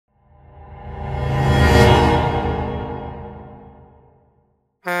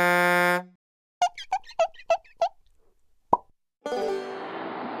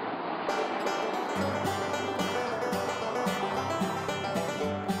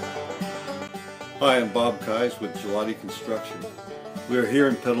Hi, I'm Bob Keyes with Ghilotti Construction. We are here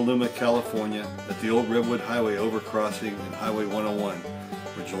in Petaluma, California at the old Redwood Highway overcrossing and Highway 101,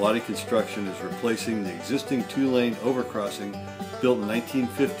 where Ghilotti Construction is replacing the existing two-lane overcrossing built in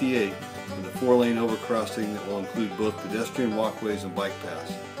 1958 with a four-lane overcrossing that will include both pedestrian walkways and bike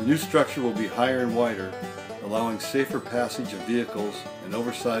paths. The new structure will be higher and wider, allowing safer passage of vehicles and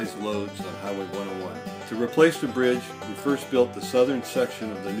oversized loads on Highway 101. To replace the bridge, we first built the southern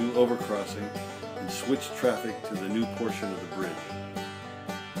section of the new overcrossing and switched traffic to the new portion of the bridge.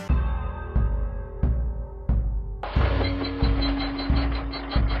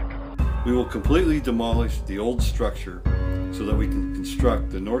 We will completely demolish the old structure so that we can construct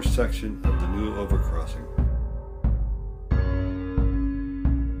the north section of the new overcrossing.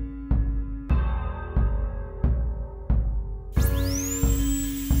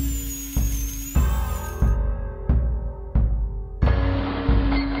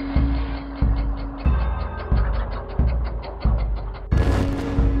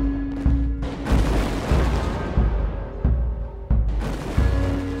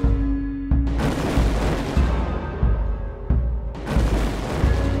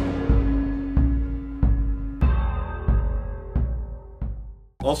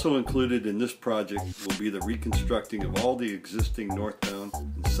 Also included in this project will be the reconstructing of all the existing northbound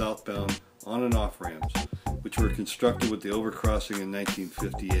and southbound on and off ramps, which were constructed with the overcrossing in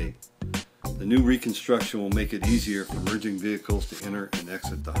 1958. The new reconstruction will make it easier for merging vehicles to enter and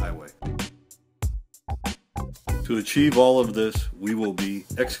exit the highway. To achieve all of this, we will be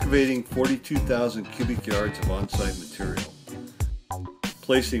excavating 42,000 cubic yards of on-site material,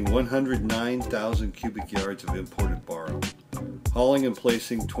 placing 109,000 cubic yards of imported borrow, hauling and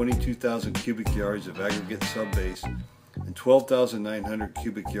placing 22,000 cubic yards of aggregate subbase and 12,900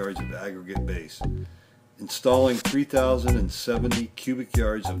 cubic yards of aggregate base, installing 3,070 cubic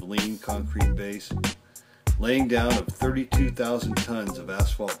yards of lean concrete base, laying down of 32,000 tons of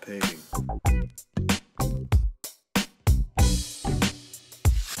asphalt paving.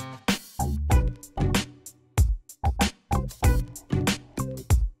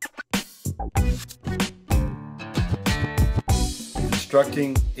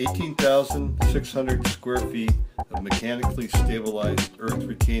 Constructing 18,600 square feet of mechanically stabilized earth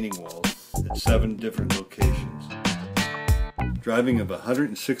retaining walls at 7 different locations. Driving of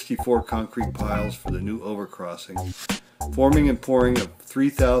 164 concrete piles for the new overcrossing. Forming and pouring of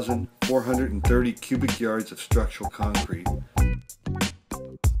 3,430 cubic yards of structural concrete.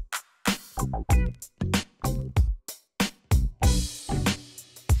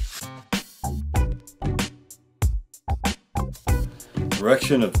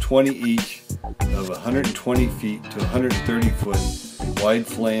 Erection of 20 each of 120 feet to 130 foot wide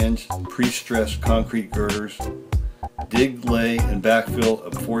flange pre-stressed concrete girders, dig, lay, and backfill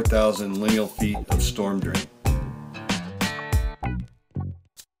of 4,000 lineal feet of storm drain.